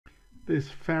This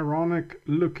pharaonic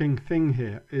looking thing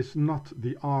here is not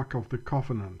the Ark of the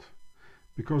Covenant,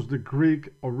 because the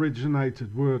Greek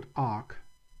originated word ark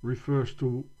refers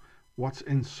to what's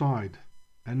inside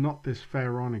and not this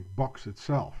pharaonic box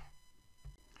itself.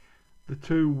 The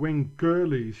two winged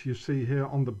girlies you see here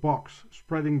on the box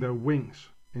spreading their wings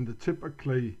in the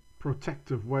typically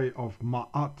protective way of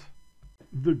Ma'at,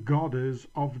 the goddess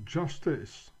of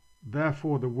justice.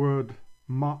 Therefore the word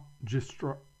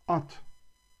magistrate,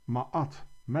 Ma'at,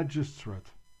 magistrate.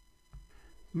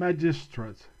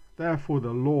 Magistrate, therefore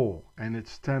the law and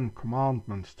its 10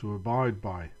 commandments to abide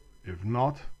by. If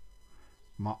not,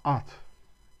 Ma'at.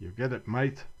 You get it,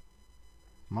 mate?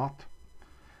 Mat.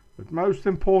 But most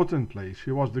importantly,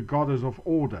 she was the goddess of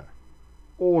order.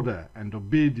 Order and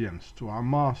obedience to our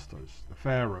masters, the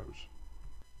pharaohs.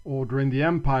 Order in the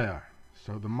empire,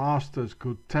 so the masters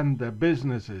could tend their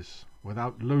businesses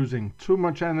without losing too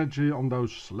much energy on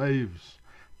those slaves,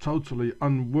 totally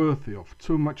unworthy of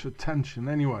too much attention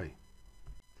anyway.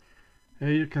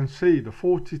 Here you can see the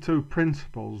 42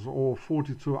 principles or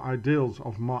 42 ideals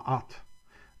of Ma'at,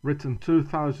 written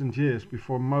 2,000 years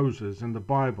before Moses in the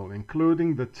Bible,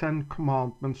 including the 10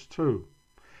 commandments too.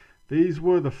 These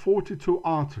were the 42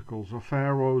 articles of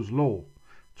Pharaoh's law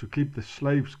to keep the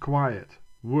slaves quiet,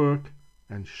 work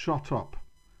and shut up,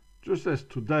 just as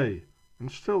today,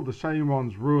 and still the same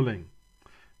ones ruling.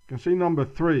 You can see number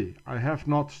 3, I have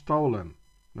not stolen.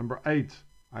 Number 8,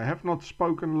 I have not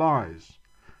spoken lies.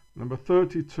 Number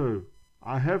 32,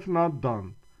 I have not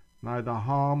done neither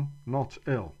harm nor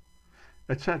ill,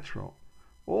 etc.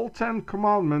 All 10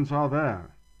 commandments are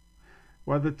there,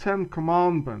 where the 10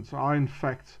 commandments are in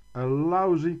fact a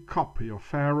lousy copy of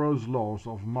Pharaoh's laws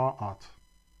of Ma'at.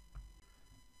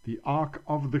 The Ark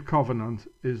of the Covenant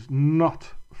is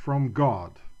not from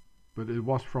God, but it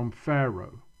was from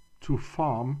Pharaoh to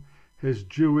farm his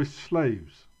Jewish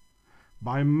slaves,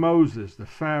 by Moses the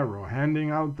Pharaoh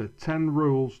handing out the 10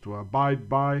 rules to abide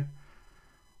by,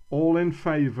 all in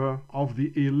favor of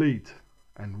the elite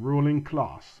and ruling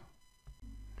class,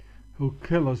 who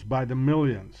kill us by the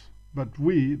millions, but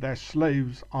we, their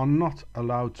slaves, are not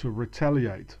allowed to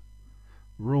retaliate.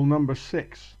 Rule number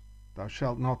 6, thou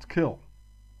shalt not kill.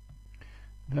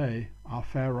 They are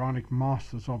pharaonic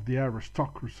masters of the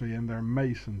aristocracy, and their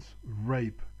masons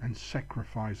rape and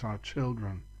sacrifice our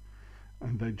children.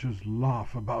 And they just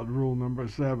laugh about rule number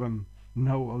 7,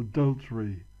 no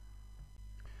adultery.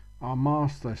 Our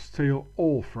masters steal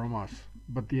all from us,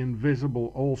 but the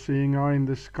invisible all-seeing eye in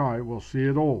the sky will see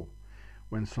it all,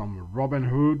 when some Robin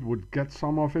Hood would get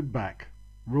some of it back.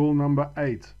 Rule number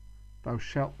 8, thou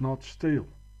shalt not steal.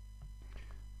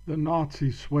 The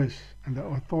Nazi Swiss and the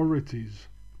authorities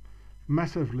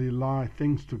massively lie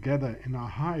things together in a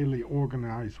highly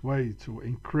organized way to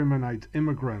incriminate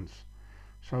immigrants,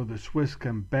 so the Swiss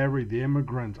can bury the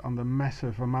immigrant under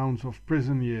massive amounts of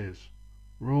prison years.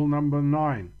 Rule number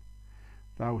 9,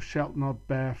 thou shalt not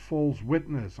bear false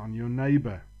witness on your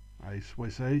neighbor,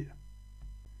 Swiss, eh?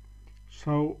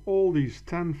 So all these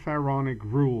 10 pharaonic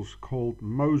rules called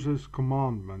Moses'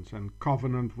 commandments and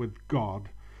covenant with God,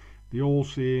 the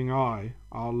all-seeing eye,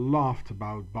 are laughed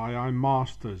about by our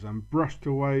masters and brushed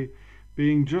away,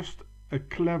 being just a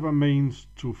clever means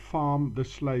to farm the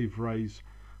slave race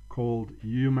called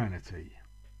humanity.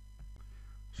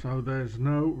 So there's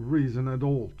no reason at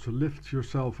all to lift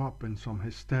yourself up in some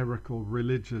hysterical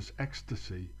religious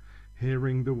ecstasy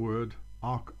hearing the word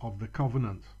Ark of the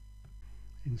Covenant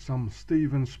in some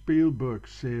Steven Spielberg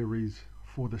series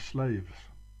for the slaves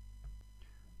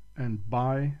and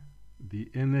by the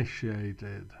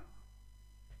initiated.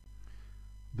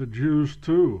 The Jews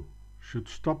too should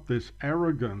stop this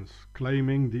arrogance,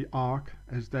 claiming the Ark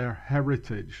as their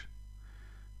heritage,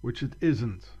 which it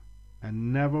isn't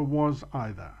and never was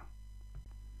either.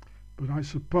 But I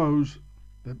suppose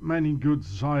that many good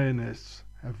Zionists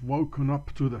have woken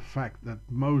up to the fact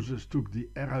that Moses took the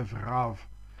Erev Rav,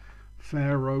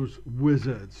 Pharaoh's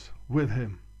wizards, with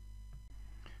him,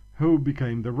 who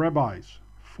became the rabbis,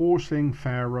 forcing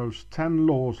Pharaoh's 10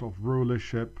 laws of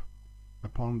rulership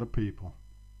upon the people,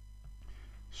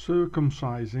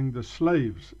 circumcising the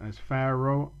slaves, as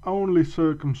Pharaoh only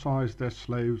circumcised their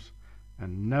slaves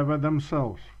and never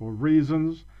themselves, for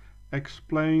reasons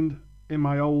explained in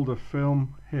my older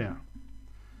film here.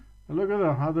 And look at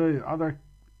them, how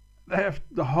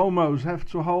the homos have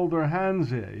to hold their hands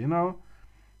here, you know.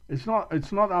 It's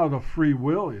not out of free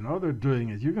will, you know, they're doing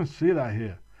it. You can see that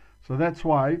here. So that's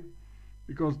why,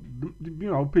 because, you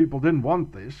know, people didn't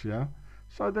want this, yeah.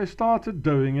 So they started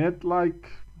doing it like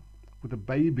with a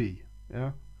baby,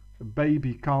 yeah. A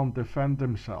baby can't defend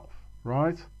himself,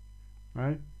 right?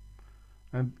 Right?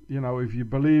 And if you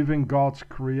believe in God's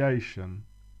creation,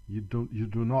 you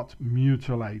do not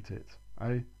mutilate it,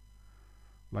 eh?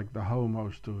 Like the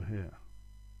homos do here.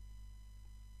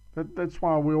 That's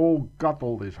why we all got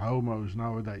all these homos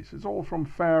nowadays. It's all from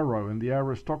Pharaoh and the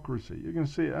aristocracy. You can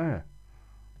see it here.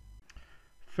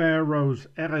 Pharaoh's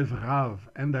Erev Rav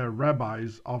and their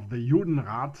rabbis of the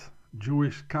Judenrat,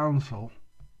 Jewish Council,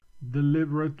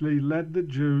 deliberately led the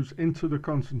Jews into the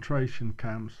concentration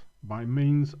camps by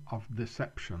means of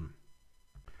deception,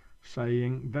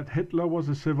 saying that Hitler was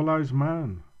a civilized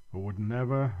man who would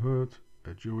never hurt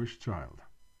a Jewish child,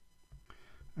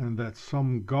 and that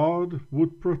some God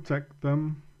would protect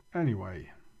them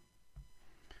anyway.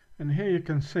 And here you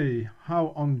can see how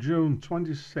on June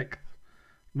 26th,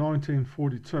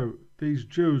 1942, these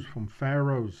Jews from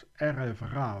Pharaoh's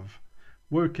Erev Rav,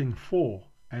 working for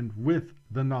and with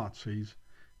the Nazis,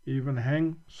 even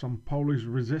hang some Polish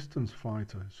resistance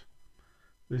fighters.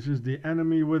 This is the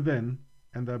enemy within,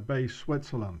 and their base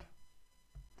Switzerland.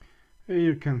 Here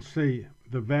you can see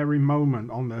the very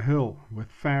moment on the hill with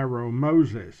Pharaoh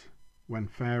Moses, when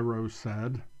Pharaoh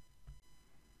said,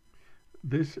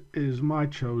 "This is my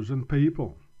chosen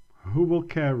people, who will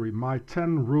carry my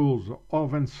 10 rules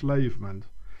of enslavement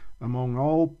among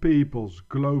all peoples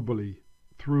globally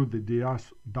through the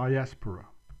diaspora."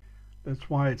 That's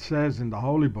why it says in the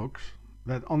holy books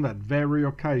that on that very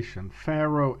occasion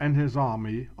Pharaoh and his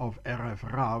army of Erev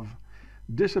Rav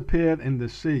disappeared in the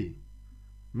sea,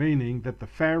 meaning that the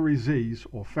Pharisees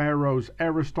or Pharaoh's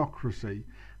aristocracy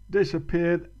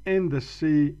disappeared in the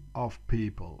sea of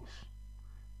peoples,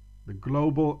 the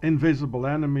global invisible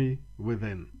enemy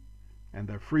within, and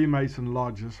their Freemason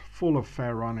lodges full of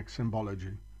pharaonic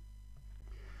symbology.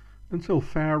 Until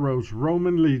Pharaoh's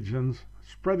Roman legions,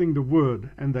 spreading the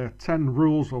word and their 10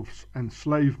 rules of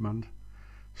enslavement,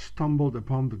 stumbled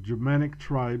upon the Germanic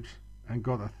tribes and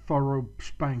got a thorough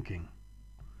spanking.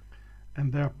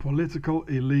 And their political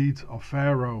elite of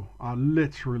Pharaoh are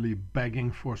literally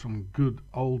begging for some good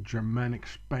old Germanic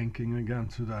spanking again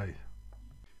today.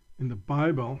 In the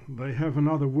Bible, they have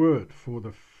another word for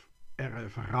the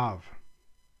Erev Rav,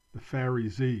 the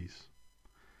Pharisees.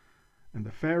 And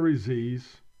the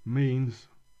Pharisees means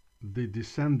the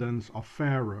descendants of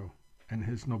Pharaoh and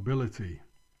his nobility,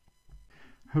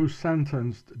 who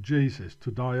sentenced Jesus to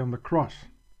die on the cross,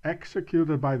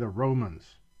 executed by the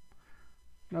Romans.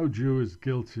 No Jew is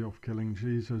guilty of killing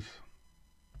Jesus.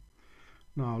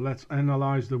 Now let's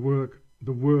analyze the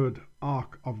word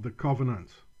Ark of the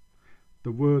Covenant.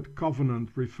 The word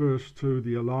covenant refers to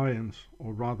the alliance,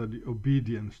 or rather the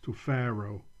obedience to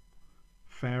Pharaoh.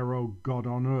 Pharaoh, God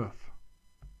on earth.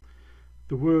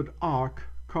 The word ark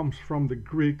comes from the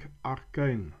Greek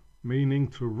archein, meaning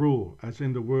to rule, as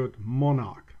in the word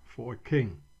monarch for a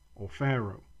king or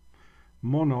pharaoh.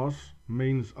 Monos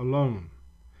means alone,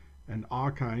 and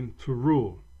archein to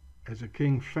rule, as a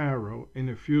king pharaoh in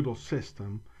a feudal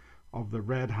system of the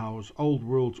Red House Old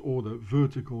World Order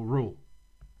vertical rule.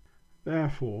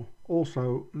 Therefore,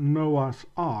 also Noah's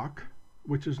Ark,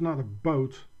 which is not a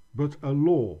boat but a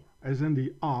law, as in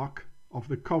the Ark of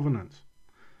the Covenant.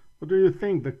 Or do you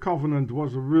think the Covenant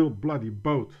was a real bloody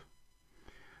boat?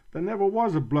 There never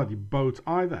was a bloody boat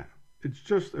either. It's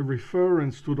just a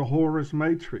reference to the Horus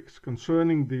Matrix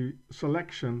concerning the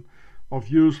selection of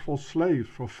useful slaves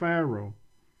for Pharaoh,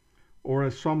 or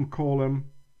as some call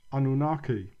them,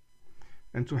 Anunnaki,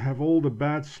 and to have all the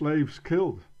bad slaves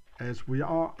killed, as we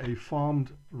are a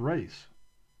farmed race.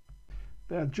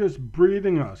 They're just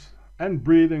breeding us and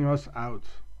breeding us out,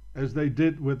 as they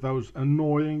did with those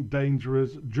annoying,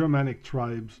 dangerous Germanic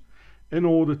tribes, in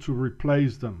order to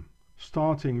replace them,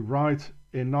 starting right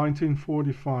in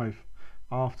 1945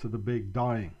 after the Big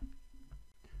Dying.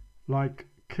 Like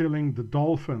killing the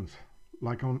dolphins,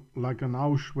 like on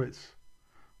Auschwitz,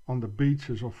 on the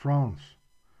beaches of France,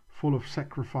 full of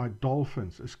sacrificed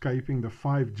dolphins escaping the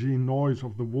 5G noise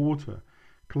of the water,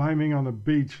 climbing on a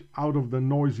beach out of the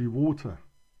noisy water.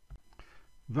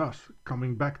 Thus,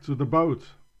 coming back to the boat,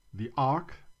 the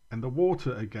ark and the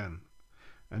water again,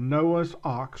 and Noah's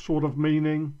Ark sort of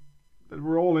meaning that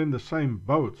we're all in the same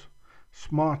boat,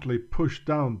 smartly pushed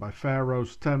down by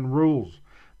Pharaoh's 10 rules,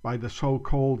 by the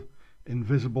so-called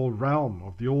invisible realm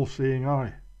of the all-seeing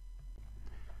eye.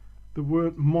 The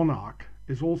word monarch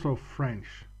is also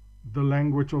French, the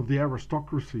language of the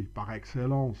aristocracy par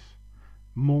excellence.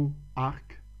 Mon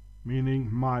arc,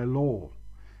 meaning my law,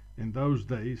 in those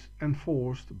days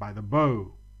enforced by the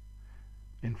bow.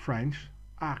 In French,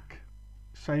 arc,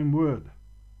 same word.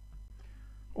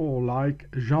 Or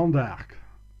like Jeanne d'Arc,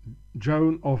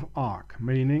 Joan of Arc,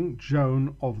 meaning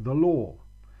Joan of the law.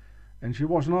 And she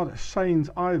was not a saint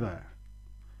either.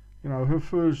 You know, her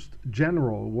first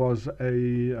general was a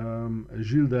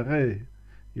G.I.U.R.E.H.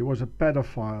 He was a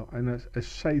pedophile and a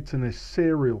Satanist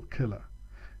serial killer.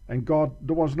 And God,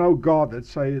 there was no God that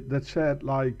said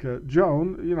like,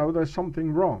 Joan, you know, there's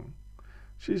something wrong.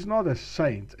 She's not a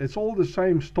saint. It's all the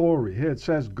same story. Here it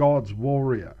says God's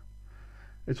warrior.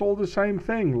 It's all the same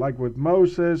thing, like with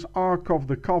Moses, Ark of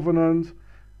the Covenant,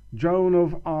 Joan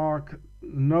of Arc,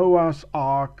 Noah's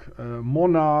Ark,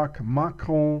 Monarch,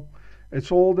 Macron.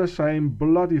 It's all the same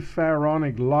bloody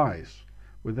pharaonic lies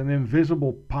with an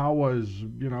invisible powers,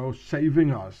 you know,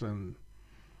 saving us. And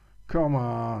come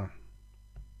on.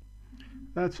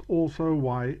 That's also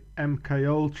why MK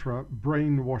Ultra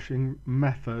brainwashing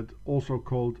method, also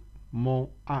called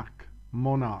monarch,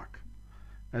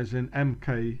 as in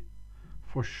MK,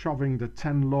 for shoving the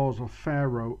 10 laws of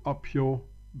Pharaoh up your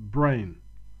brain.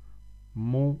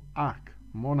 Monarch.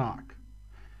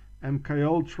 MK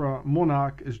Ultra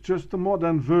Monarch is just a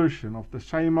modern version of the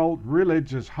same old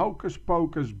religious hocus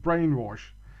pocus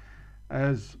brainwash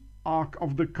as Ark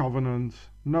of the Covenant,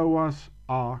 Noah's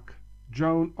Ark,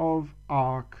 Joan of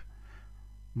Arc,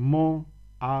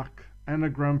 Monarch,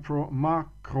 anagram for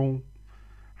Macron.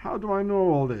 How do I know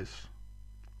all this?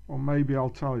 Or maybe I'll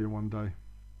tell you one day.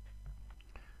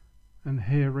 And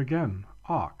here again,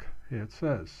 Arc, here it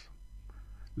says,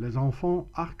 Les enfants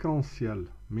arc-en-ciel,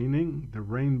 meaning the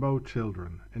rainbow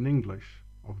children, in English,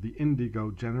 of the indigo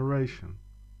generation,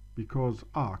 because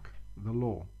Arc, the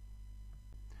law.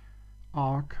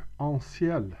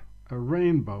 Arc-en-ciel, a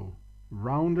rainbow,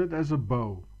 rounded as a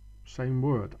bow, same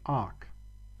word, arc,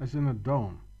 as in a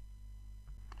dome.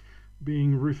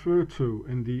 Being referred to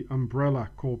in the Umbrella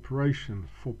Corporation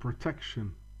for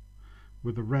protection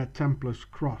with the Red Templar's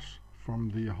cross from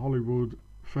the Hollywood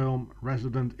film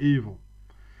Resident Evil.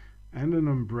 And an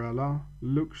umbrella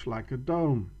looks like a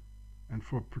dome, and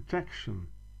for protection,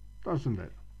 doesn't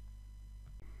it?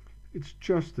 It's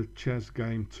just a chess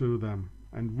game to them,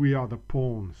 and we are the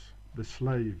pawns, the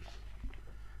slaves.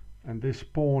 And this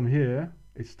pawn here,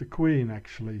 it's the queen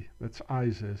actually, that's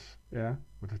Isis, yeah,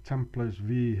 with the Templar's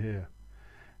V here.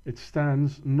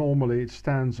 Normally it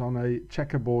stands on a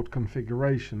checkerboard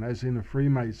configuration, as in a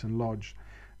Freemason lodge.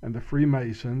 And the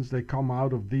Freemasons, they come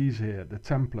out of these here, the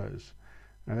Templars.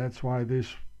 And that's why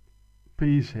this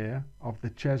piece here of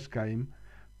the chess game,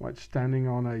 why it's standing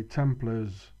on a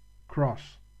Templar's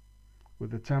cross, with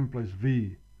the Templar's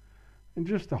V. In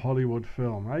just a Hollywood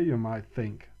film, you might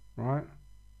think, right?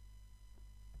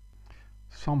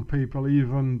 Some people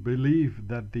even believe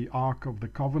that the Ark of the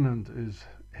Covenant is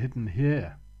hidden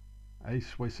here.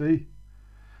 Swissy?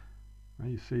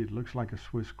 You see, it looks like a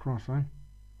Swiss cross,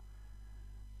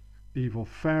 Evil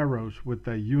pharaohs with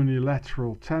their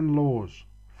unilateral 10 laws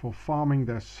for farming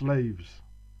their slaves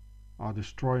are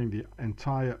destroying the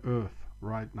entire earth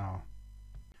right now.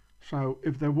 So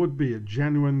if there would be a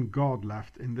genuine God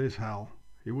left in this hell,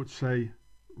 he would say,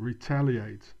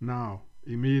 retaliate now,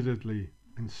 immediately,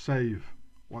 and save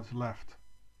what's left.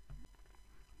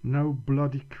 No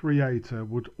bloody creator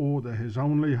would order his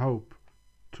only hope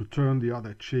to turn the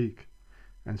other cheek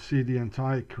and see the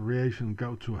entire creation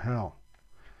go to hell,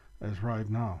 as right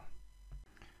now.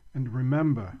 And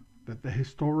remember that the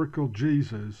historical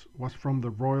Jesus was from the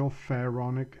royal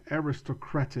pharaonic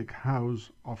aristocratic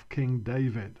house of King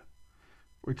David,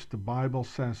 which the Bible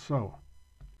says so.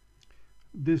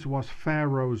 This was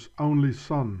Pharaoh's only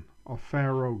son, of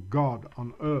Pharaoh God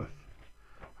on earth,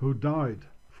 who died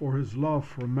for his love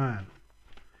for man.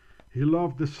 He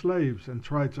loved the slaves and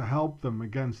tried to help them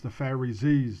against the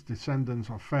Pharisees, descendants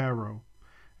of Pharaoh,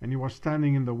 and he was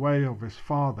standing in the way of his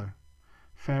father,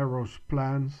 Pharaoh's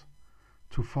plans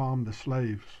to farm the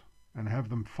slaves and have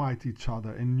them fight each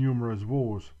other in numerous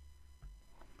wars.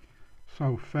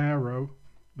 So Pharaoh,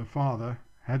 the father,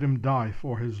 had him die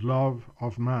for his love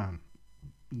of man,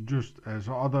 just as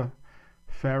other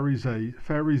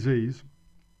Pharisees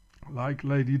like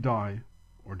Lady Di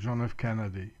or John F.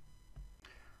 Kennedy.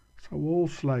 So all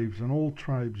slaves and all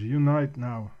tribes unite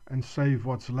now and save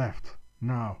what's left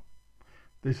now.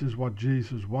 This is what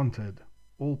Jesus wanted.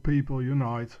 All people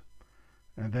unite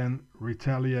and then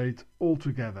retaliate all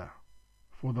together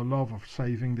for the love of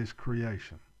saving this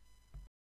creation.